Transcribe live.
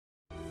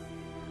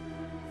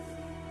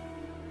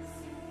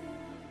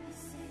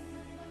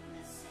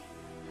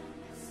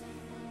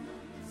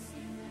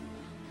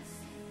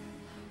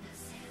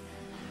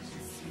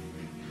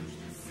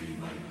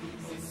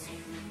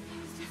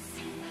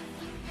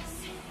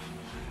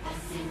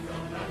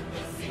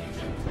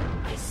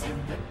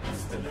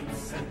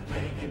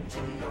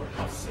into your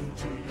house,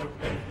 into your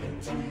bed,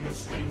 into your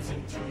streets,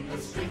 into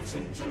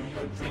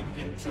your drink,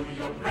 into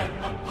your bread,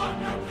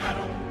 upon your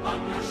cattle,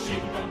 on your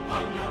sheep,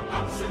 upon your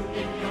oxen,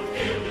 in your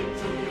field,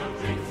 into your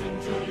drinks,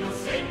 into your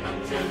state,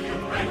 until you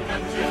break,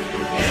 until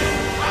you hear.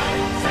 I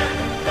said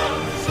the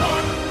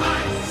storm,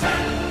 I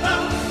said the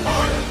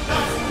Lord,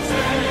 thus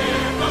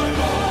saith the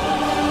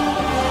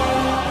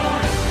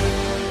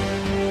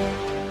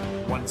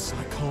Lord. Once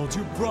I called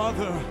you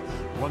brother,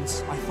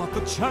 once I thought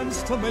the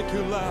chance to make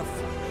you laugh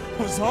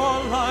was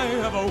all I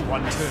ever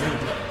wanted.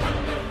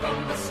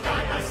 From the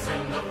sky I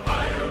send the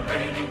fire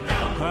raining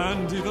down.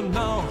 And even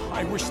now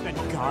I wish that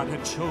God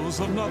had chose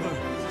another.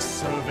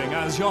 Serving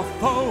as your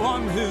foe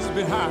on his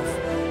behalf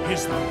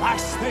is the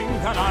last thing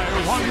that I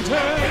wanted.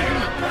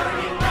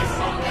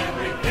 On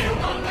every field,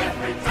 on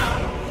every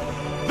town.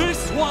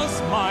 This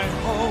was my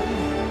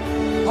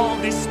home. All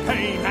this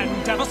pain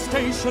and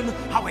devastation,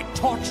 how it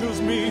tortures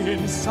me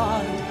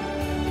inside.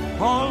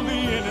 All the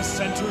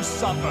innocent who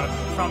suffer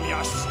from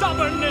your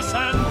stubbornness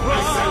and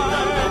pride. I send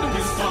the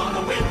locust on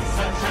a wind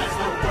such as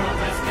the world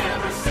has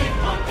never seen.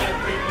 On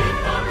every leaf,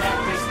 on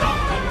every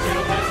stalk,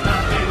 until there's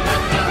nothing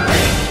left to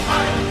read.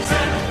 I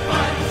send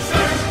my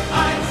sword,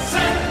 I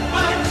send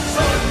my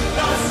sword,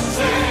 thus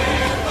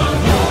saith the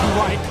Lord.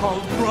 You I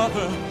called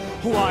brother,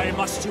 why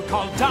must you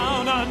call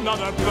down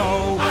another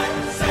blow? I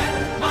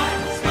send my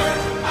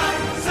sword, I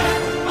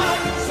send my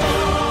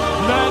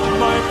sword. Let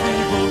my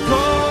people go.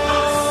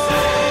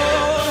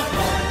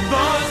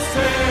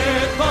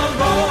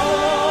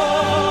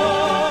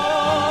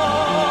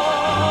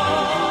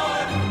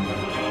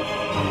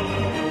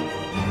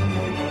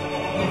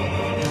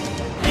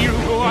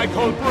 I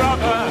call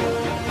brother,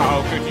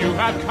 how could you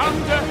have come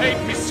to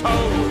hate me so?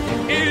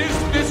 Is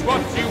this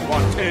what you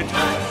wanted?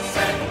 I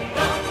said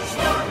the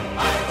storm, I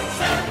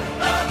said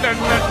the Then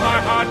let my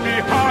heart be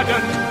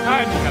hardened,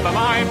 and never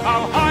mind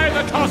how high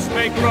the toss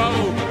may grow.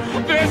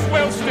 This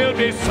will still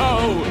be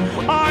so.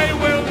 I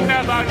will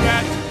never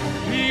let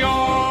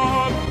your